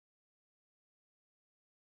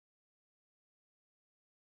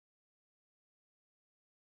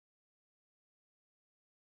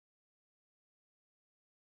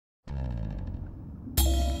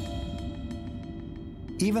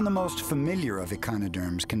Even the most familiar of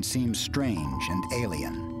echinoderms can seem strange and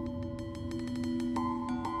alien.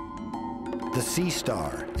 The sea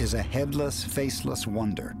star is a headless, faceless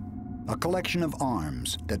wonder, a collection of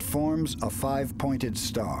arms that forms a five-pointed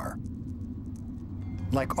star.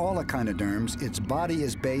 Like all echinoderms, its body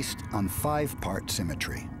is based on five-part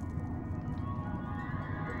symmetry.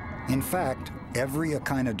 In fact, every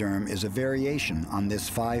echinoderm is a variation on this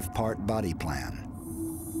five-part body plan.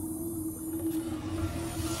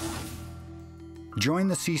 Join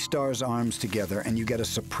the sea star's arms together and you get a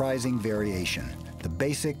surprising variation, the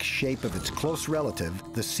basic shape of its close relative,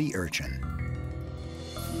 the sea urchin.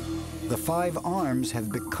 The five arms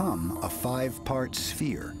have become a five-part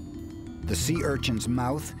sphere. The sea urchin's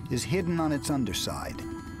mouth is hidden on its underside.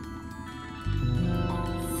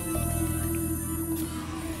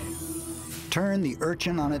 Turn the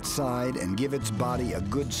urchin on its side and give its body a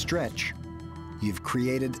good stretch. You've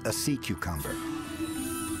created a sea cucumber.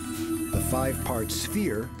 The five-part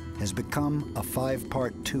sphere has become a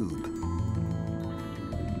five-part tube.